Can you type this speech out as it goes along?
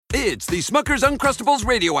It's the Smucker's Uncrustables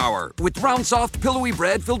Radio Hour with round, soft, pillowy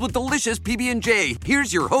bread filled with delicious PB&J.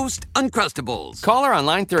 Here's your host, Uncrustables. Caller on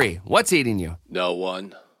line 3. What's eating you? No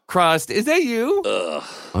one. Crust, is that you? Ugh.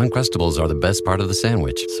 Uncrustables are the best part of the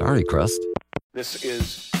sandwich. Sorry, Crust. This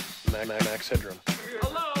is Max Headroom.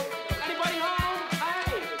 Hello? Anybody home?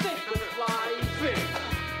 Hey, think the fly fish.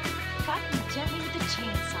 Cut me gently with the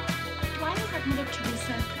chainsaw. Do I look like Mother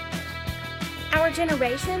Teresa? Our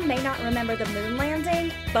generation may not remember the moon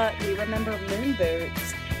landing, but we remember moon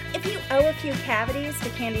boots. If you owe a few cavities to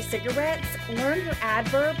candy cigarettes, learn your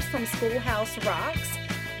adverbs from Schoolhouse Rocks,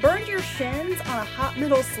 burned your shins on a hot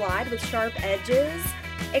metal slide with sharp edges,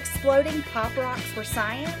 exploding pop rocks for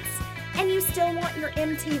science, and you still want your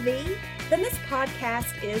MTV, then this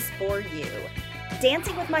podcast is for you.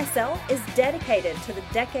 Dancing with Myself is dedicated to the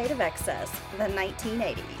decade of excess, the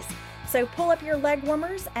 1980s. So pull up your leg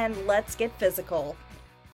warmers and let's get physical.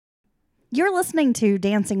 You're listening to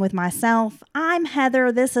Dancing with Myself. I'm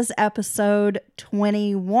Heather. This is episode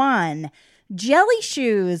 21. Jelly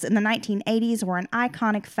shoes in the 1980s were an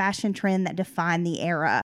iconic fashion trend that defined the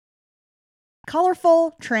era.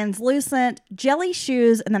 Colorful, translucent, jelly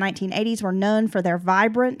shoes in the 1980s were known for their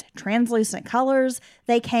vibrant, translucent colors.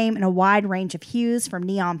 They came in a wide range of hues, from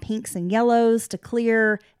neon pinks and yellows to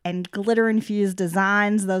clear and glitter-infused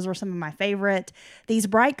designs. Those were some of my favorite. These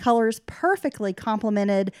bright colors perfectly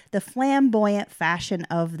complemented the flamboyant fashion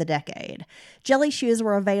of the decade. Jelly shoes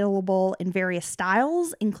were available in various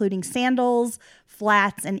styles, including sandals,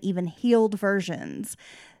 flats, and even heeled versions.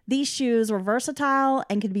 These shoes were versatile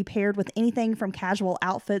and could be paired with anything from casual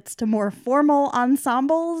outfits to more formal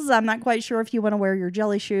ensembles. I'm not quite sure if you want to wear your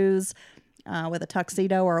jelly shoes with a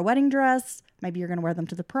tuxedo or a wedding dress. Maybe you're going to wear them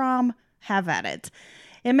to the prom. Have at it.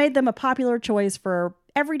 It made them a popular choice for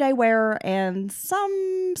everyday wear and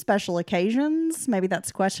some special occasions. Maybe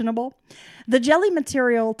that's questionable. The jelly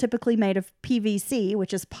material, typically made of PVC,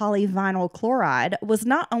 which is polyvinyl chloride, was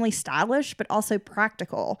not only stylish but also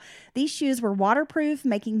practical. These shoes were waterproof,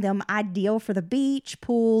 making them ideal for the beach,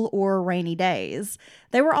 pool, or rainy days.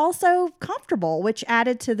 They were also comfortable, which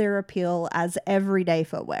added to their appeal as everyday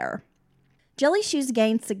footwear. Jelly shoes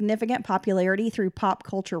gained significant popularity through pop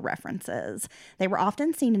culture references. They were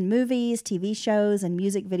often seen in movies, TV shows, and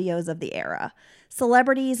music videos of the era.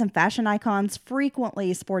 Celebrities and fashion icons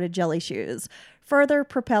frequently sported jelly shoes, further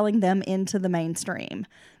propelling them into the mainstream.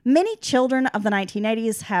 Many children of the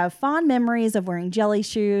 1980s have fond memories of wearing jelly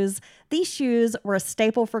shoes. These shoes were a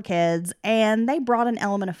staple for kids, and they brought an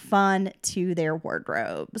element of fun to their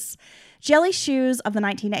wardrobes. Jelly shoes of the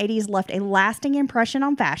 1980s left a lasting impression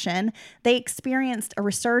on fashion. They experienced a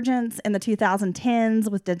resurgence in the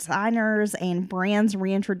 2010s with designers and brands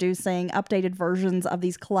reintroducing updated versions of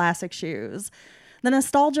these classic shoes. The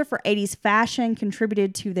nostalgia for 80s fashion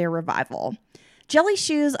contributed to their revival. Jelly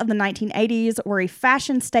shoes of the 1980s were a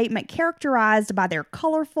fashion statement characterized by their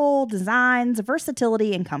colorful designs,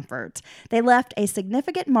 versatility, and comfort. They left a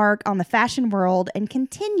significant mark on the fashion world and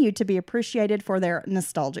continue to be appreciated for their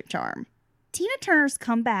nostalgic charm. Tina Turner's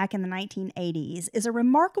comeback in the 1980s is a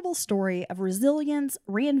remarkable story of resilience,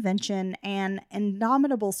 reinvention, and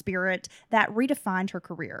indomitable spirit that redefined her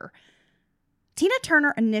career. Tina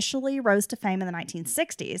Turner initially rose to fame in the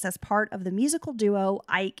 1960s as part of the musical duo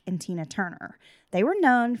Ike and Tina Turner. They were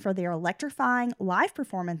known for their electrifying live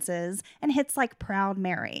performances and hits like Proud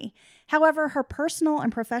Mary. However, her personal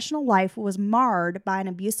and professional life was marred by an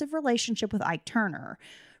abusive relationship with Ike Turner,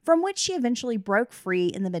 from which she eventually broke free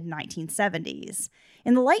in the mid-1970s.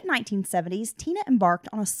 In the late 1970s, Tina embarked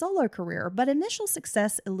on a solo career, but initial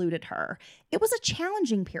success eluded her. It was a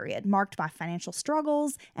challenging period marked by financial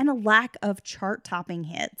struggles and a lack of chart-topping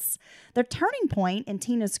hits. The turning point in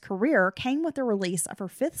Tina's career came with the release of her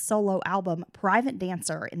fifth solo album, Private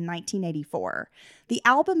Dancer, in 1984. The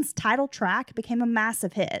album's title track became a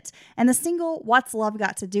massive hit, and the single What's Love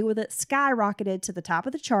Got to Do With It skyrocketed to the top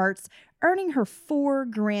of the charts, earning her 4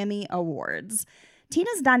 Grammy Awards.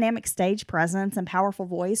 Tina's dynamic stage presence and powerful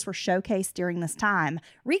voice were showcased during this time,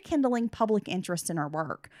 rekindling public interest in her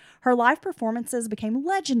work. Her live performances became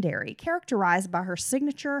legendary, characterized by her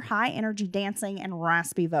signature high-energy dancing and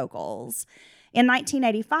raspy vocals. In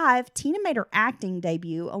 1985, Tina made her acting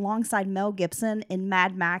debut alongside Mel Gibson in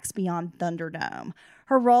Mad Max Beyond Thunderdome.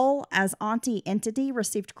 Her role as Auntie Entity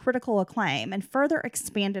received critical acclaim and further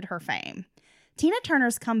expanded her fame. Tina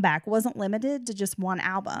Turner's comeback wasn't limited to just one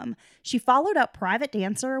album. She followed up Private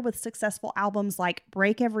Dancer with successful albums like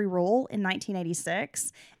Break Every Rule in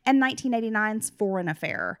 1986 and 1989's Foreign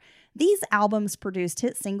Affair. These albums produced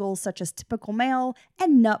hit singles such as Typical Male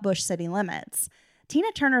and Nutbush City Limits. Tina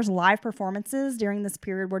Turner's live performances during this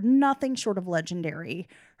period were nothing short of legendary.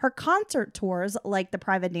 Her concert tours, like the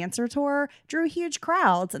Private Dancer Tour, drew huge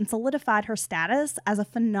crowds and solidified her status as a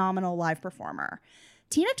phenomenal live performer.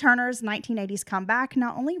 Tina Turner's 1980s comeback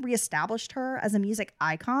not only reestablished her as a music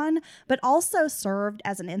icon, but also served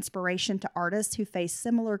as an inspiration to artists who face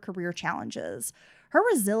similar career challenges. Her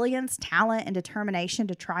resilience, talent, and determination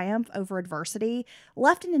to triumph over adversity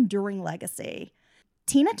left an enduring legacy.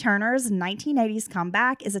 Tina Turner's 1980s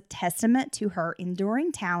comeback is a testament to her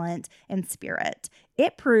enduring talent and spirit.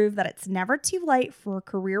 It proved that it's never too late for a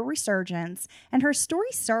career resurgence, and her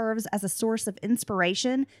story serves as a source of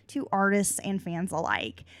inspiration to artists and fans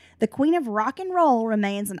alike. The Queen of Rock and Roll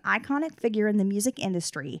remains an iconic figure in the music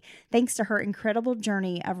industry, thanks to her incredible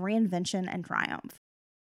journey of reinvention and triumph.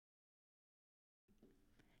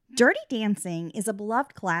 Dirty Dancing is a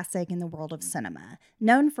beloved classic in the world of cinema,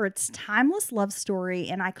 known for its timeless love story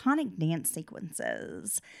and iconic dance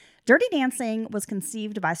sequences. Dirty Dancing was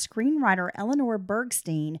conceived by screenwriter Eleanor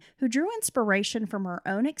Bergstein, who drew inspiration from her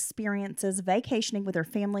own experiences vacationing with her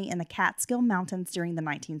family in the Catskill Mountains during the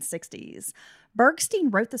 1960s.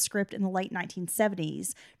 Bergstein wrote the script in the late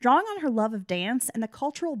 1970s, drawing on her love of dance and the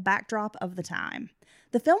cultural backdrop of the time.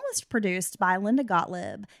 The film was produced by Linda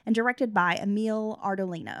Gottlieb and directed by Emile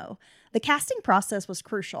Ardolino. The casting process was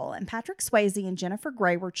crucial, and Patrick Swayze and Jennifer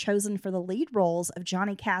Grey were chosen for the lead roles of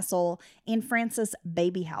Johnny Castle and Frances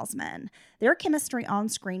Baby Houseman. Their chemistry on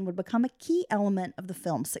screen would become a key element of the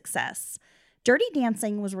film's success. Dirty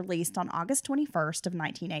Dancing was released on August 21st of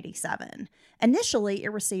 1987. Initially,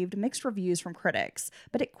 it received mixed reviews from critics,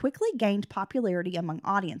 but it quickly gained popularity among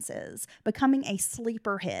audiences, becoming a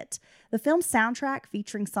sleeper hit. The film's soundtrack,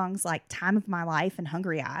 featuring songs like Time of My Life and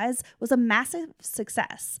Hungry Eyes, was a massive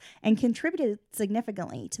success and contributed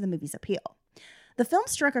significantly to the movie's appeal. The film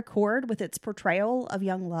struck a chord with its portrayal of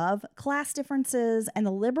young love, class differences, and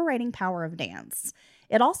the liberating power of dance.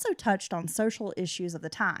 It also touched on social issues of the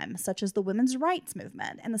time, such as the women's rights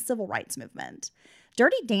movement and the civil rights movement.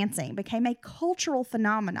 Dirty Dancing became a cultural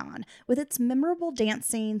phenomenon, with its memorable dance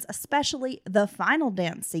scenes, especially the final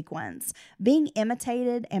dance sequence, being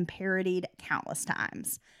imitated and parodied countless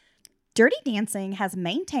times. Dirty Dancing has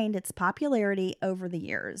maintained its popularity over the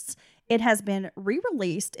years. It has been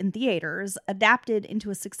re-released in theaters, adapted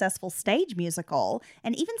into a successful stage musical,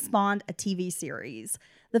 and even spawned a TV series.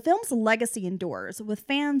 The film's legacy endures, with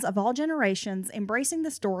fans of all generations embracing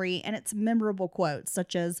the story and its memorable quotes,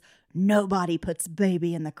 such as, "Nobody puts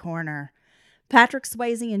baby in the corner." Patrick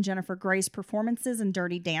Swayze and Jennifer Grey's performances in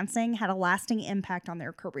Dirty Dancing had a lasting impact on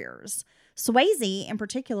their careers. Swayze, in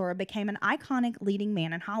particular, became an iconic leading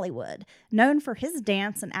man in Hollywood, known for his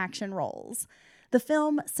dance and action roles. The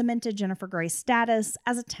film cemented Jennifer Grey's status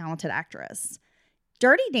as a talented actress.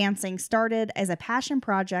 Dirty Dancing started as a passion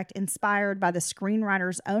project inspired by the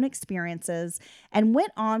screenwriter's own experiences and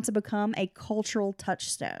went on to become a cultural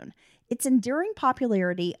touchstone. Its enduring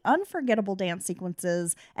popularity, unforgettable dance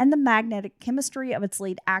sequences, and the magnetic chemistry of its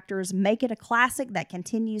lead actors make it a classic that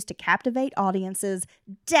continues to captivate audiences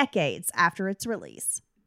decades after its release.